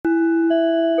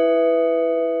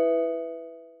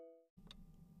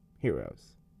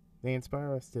Heroes. They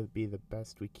inspire us to be the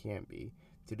best we can be,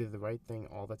 to do the right thing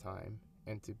all the time,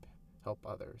 and to help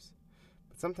others.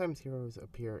 But sometimes heroes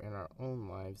appear in our own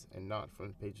lives and not from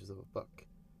the pages of a book.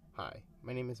 Hi,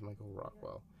 my name is Michael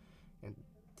Rockwell, and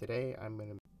today I'm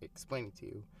going to explain to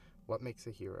you what makes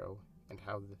a hero and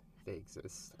how they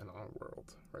exist in our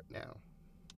world right now.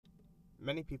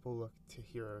 Many people look to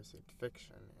heroes in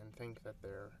fiction and think that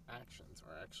their actions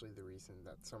are actually the reason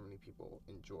that so many people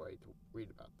enjoy to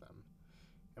read about them.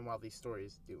 And while these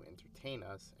stories do entertain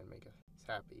us and make us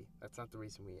happy, that's not the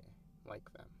reason we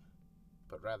like them,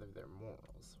 but rather their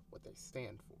morals, what they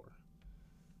stand for.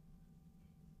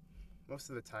 Most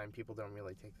of the time, people don't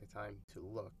really take the time to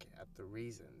look at the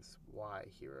reasons why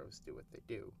heroes do what they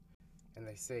do, and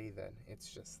they say that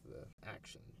it's just the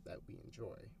action that we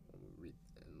enjoy when we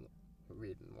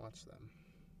read and watch them.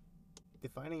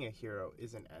 Defining a hero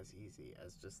isn't as easy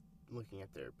as just looking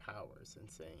at their powers and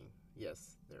saying,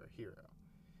 yes, they're a hero.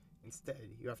 Instead,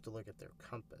 you have to look at their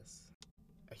compass.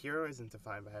 A hero isn't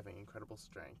defined by having incredible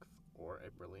strength or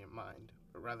a brilliant mind,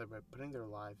 but rather by putting their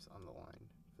lives on the line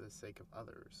for the sake of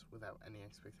others without any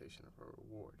expectation of a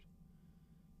reward.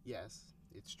 Yes,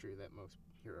 it's true that most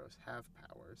heroes have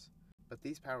powers, but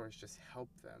these powers just help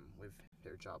them with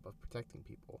their job of protecting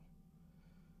people.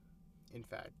 In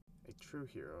fact, a true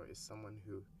hero is someone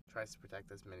who tries to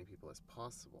protect as many people as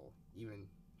possible, even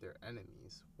their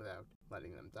enemies, without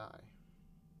letting them die.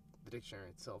 The dictionary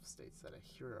itself states that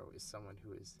a hero is someone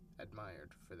who is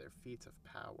admired for their feats of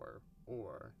power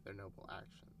or their noble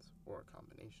actions, or a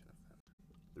combination of them.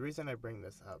 The reason I bring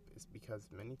this up is because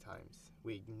many times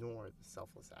we ignore the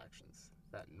selfless actions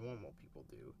that normal people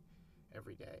do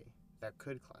every day that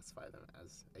could classify them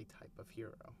as a type of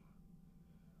hero.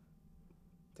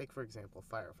 Take, for example,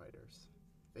 firefighters.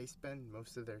 They spend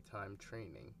most of their time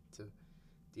training to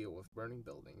deal with burning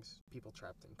buildings, people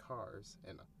trapped in cars,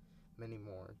 and many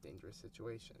more dangerous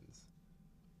situations.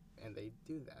 And they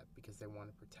do that because they want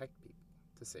to protect people,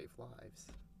 to save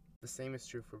lives. The same is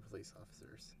true for police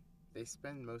officers. They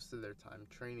spend most of their time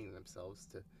training themselves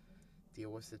to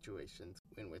deal with situations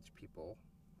in which people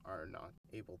are not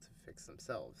able to fix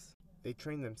themselves. They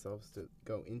train themselves to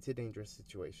go into dangerous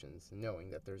situations knowing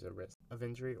that there's a risk of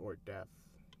injury or death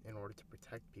in order to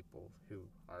protect people who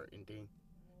are in danger,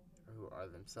 or who are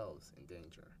themselves in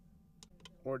danger,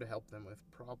 or to help them with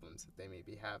problems that they may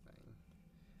be having,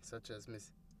 such as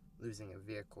losing a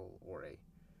vehicle or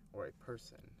a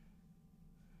person.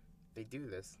 They do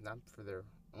this not for their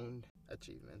own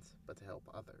achievements, but to help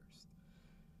others.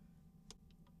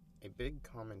 A big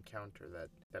common counter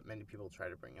that many people try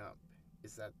to bring up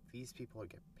is that these people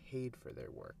get paid for their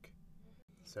work.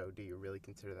 So do you really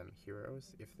consider them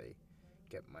heroes if they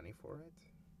get money for it?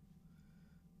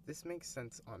 This makes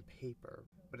sense on paper,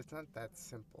 but it's not that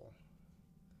simple.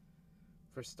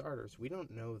 For starters, we don't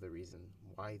know the reason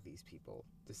why these people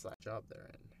decide the job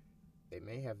they're in. They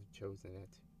may have chosen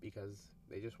it because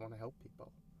they just want to help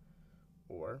people,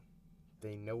 or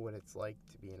they know what it's like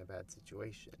to be in a bad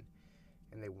situation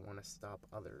and they want to stop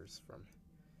others from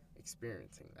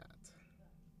experiencing that.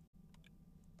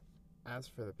 As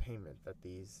for the payment that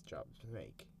these jobs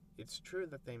make, it's true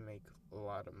that they make a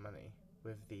lot of money,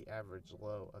 with the average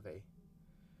low of a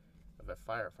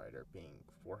firefighter being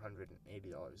 $480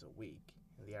 a week,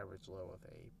 and the average low of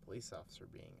a police officer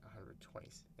being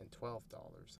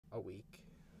 $112 a week.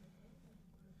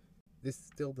 This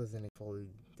still doesn't fully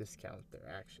discount their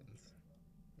actions.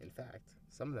 In fact,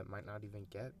 some of them might not even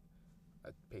get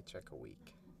a paycheck a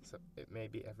week, so it may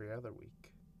be every other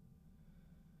week.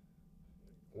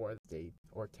 Or the state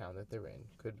or town that they're in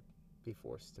could be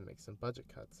forced to make some budget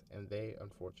cuts, and they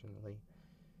unfortunately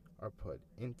are put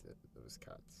into those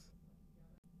cuts.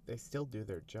 They still do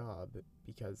their job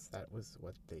because that was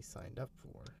what they signed up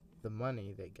for. The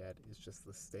money they get is just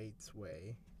the state's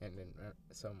way, and in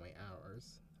some way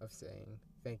ours, of saying,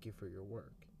 thank you for your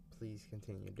work. Please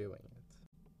continue doing it.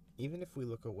 Even if we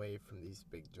look away from these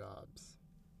big jobs,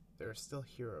 there are still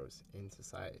heroes in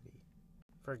society.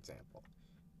 For example,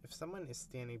 if someone is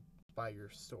standing by your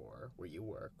store where you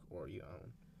work or you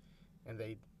own, and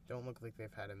they don't look like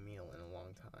they've had a meal in a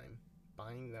long time,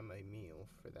 buying them a meal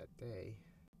for that day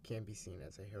can be seen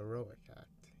as a heroic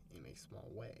act in a small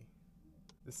way.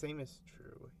 The same is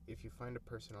true if you find a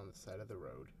person on the side of the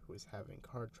road who is having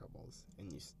car troubles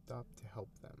and you stop to help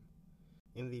them.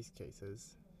 In these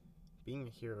cases, being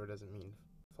a hero doesn't mean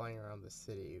flying around the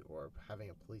city or having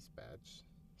a police badge,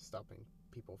 stopping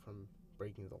people from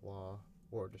breaking the law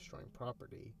or destroying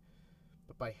property,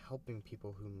 but by helping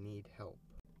people who need help,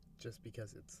 just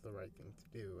because it's the right thing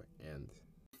to do and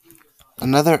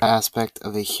Another aspect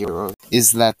of a hero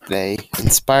is that they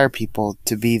inspire people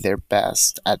to be their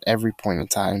best at every point in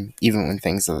time, even when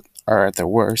things are at their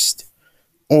worst,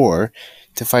 or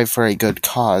to fight for a good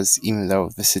cause even though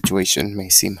the situation may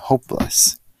seem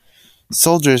hopeless.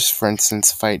 Soldiers, for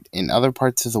instance, fight in other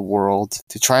parts of the world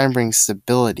to try and bring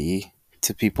stability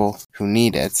to people who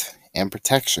need it and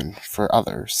protection for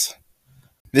others.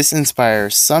 This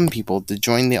inspires some people to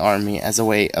join the army as a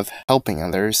way of helping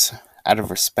others out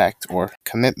of respect or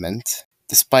commitment,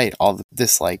 despite all the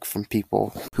dislike from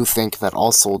people who think that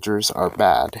all soldiers are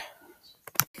bad.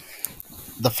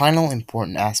 The final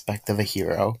important aspect of a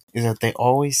hero is that they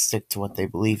always stick to what they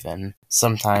believe in,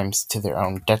 sometimes to their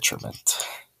own detriment.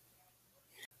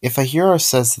 If a hero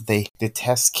says that they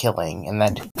detest killing and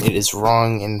that it is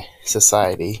wrong in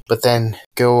society, but then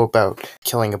go about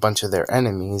killing a bunch of their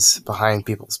enemies behind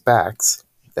people's backs,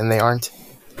 then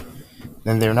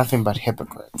they're nothing but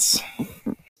hypocrites.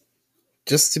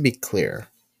 Just to be clear,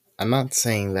 I'm not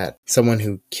saying that someone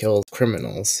who kills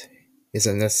criminals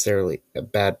isn't necessarily a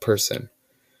bad person.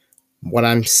 What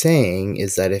I'm saying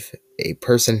is that if a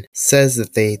person says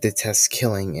that they detest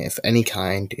killing of any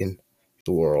kind in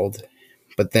the world,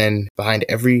 but then behind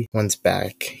everyone's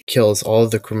back kills all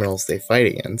of the criminals they fight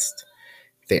against,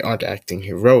 they aren't acting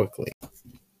heroically.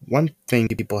 One thing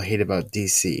people hate about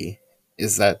DC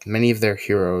is that many of their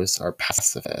heroes are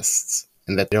pacifists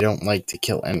and that they don't like to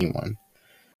kill anyone,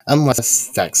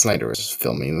 unless Zack Snyder is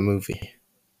filming the movie.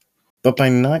 But by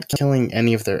not killing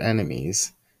any of their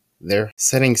enemies, they're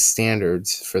setting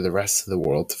standards for the rest of the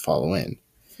world to follow in.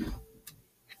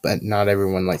 But not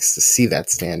everyone likes to see that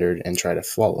standard and try to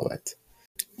follow it.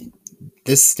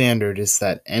 This standard is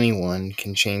that anyone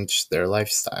can change their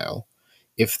lifestyle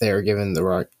if they are given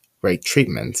the right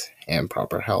treatment and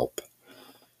proper help.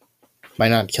 By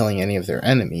not killing any of their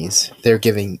enemies, they're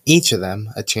giving each of them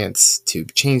a chance to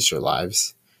change their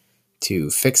lives, to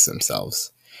fix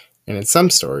themselves. And in some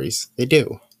stories, they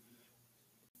do.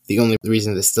 The only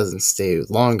reason this doesn't stay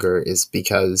longer is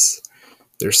because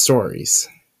they're stories.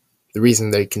 The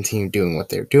reason they continue doing what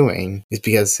they're doing is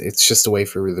because it's just a way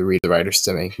for the writers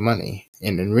to make money.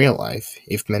 And in real life,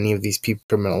 if many of these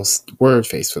criminals were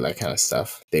faced with that kind of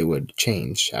stuff, they would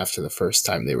change after the first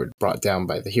time they were brought down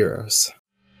by the heroes.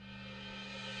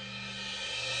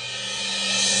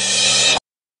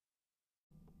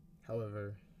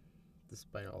 However,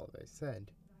 despite all that I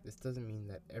said, this doesn't mean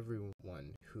that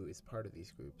everyone who is part of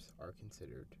these groups are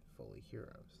considered fully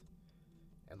heroes.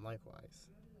 And likewise,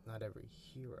 not every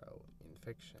hero in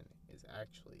fiction is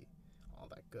actually all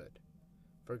that good.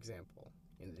 For example,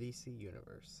 in the DC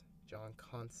universe, John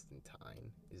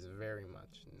Constantine is very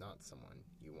much not someone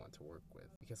you want to work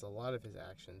with, because a lot of his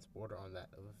actions border on that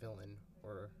of a villain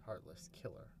or a heartless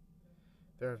killer.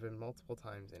 There have been multiple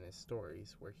times in his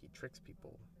stories where he tricks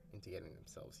people into getting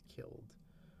themselves killed,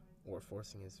 or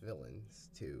forcing his villains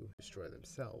to destroy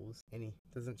themselves, and he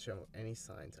doesn't show any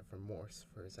signs of remorse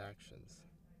for his actions.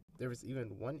 There was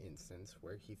even one instance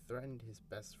where he threatened his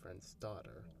best friend's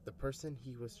daughter, the person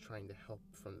he was trying to help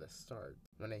from the start,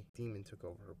 when a demon took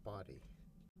over her body.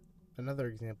 Another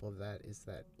example of that is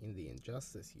that in the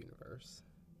Injustice universe,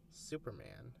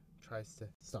 Superman tries to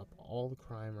stop all the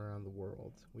crime around the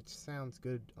world, which sounds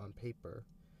good on paper,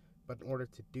 but in order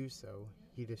to do so,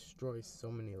 he destroys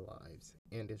so many lives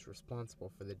and is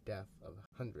responsible for the death of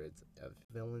hundreds of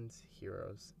villains,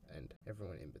 heroes, and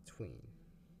everyone in between.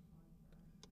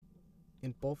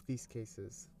 In both these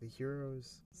cases, the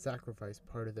heroes sacrifice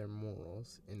part of their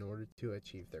morals in order to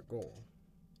achieve their goal.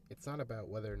 It's not about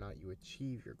whether or not you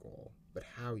achieve your goal, but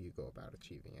how you go about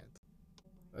achieving it.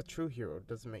 A true hero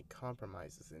doesn't make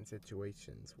compromises in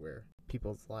situations where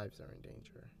people's lives are in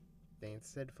danger. They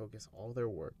instead focus all their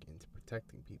work into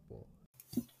protecting people.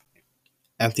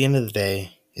 At the end of the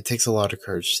day, it takes a lot of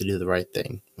courage to do the right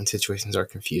thing when situations are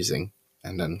confusing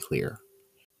and unclear.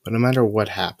 But no matter what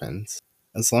happens,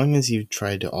 as long as you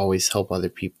try to always help other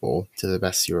people to the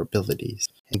best of your abilities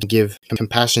and give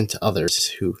compassion to others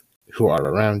who are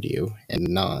around you and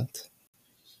not,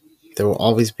 there will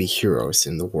always be heroes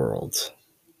in the world.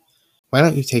 Why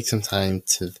don't you take some time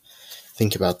to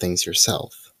think about things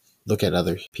yourself? Look at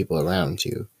other people around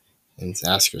you and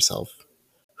ask yourself,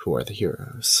 who are the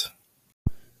heroes?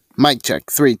 Mic check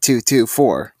 3, 2, 2,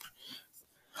 4.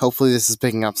 Hopefully this is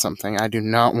picking up something. I do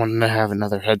not want to have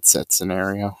another headset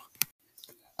scenario.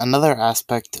 Another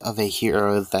aspect of a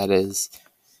hero that is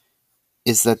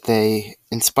that they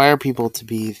inspire people to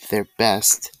be their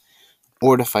best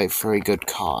or to fight for a good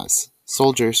cause.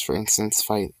 Soldiers, for instance,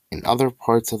 fight in other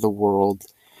parts of the world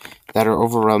that are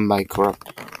overrun by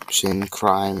corruption,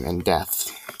 crime, and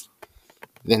death.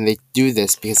 then they do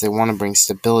this because they want to bring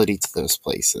stability to those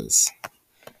places.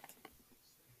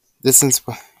 This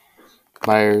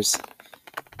inspires.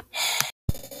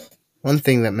 One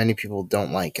thing that many people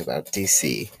don't like about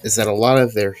DC is that a lot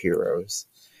of their heroes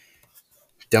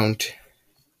don't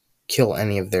kill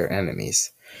any of their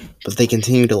enemies, but they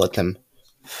continue to let them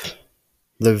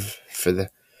live so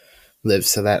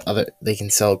that they can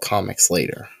sell comics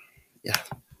later. Yeah.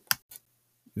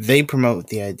 They promote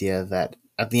the idea that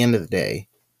at the end of the day,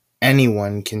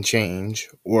 anyone can change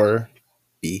or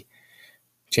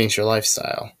change their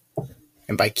lifestyle.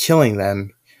 And by killing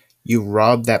them, you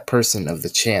rob that person of the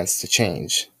chance to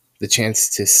change, the chance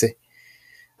to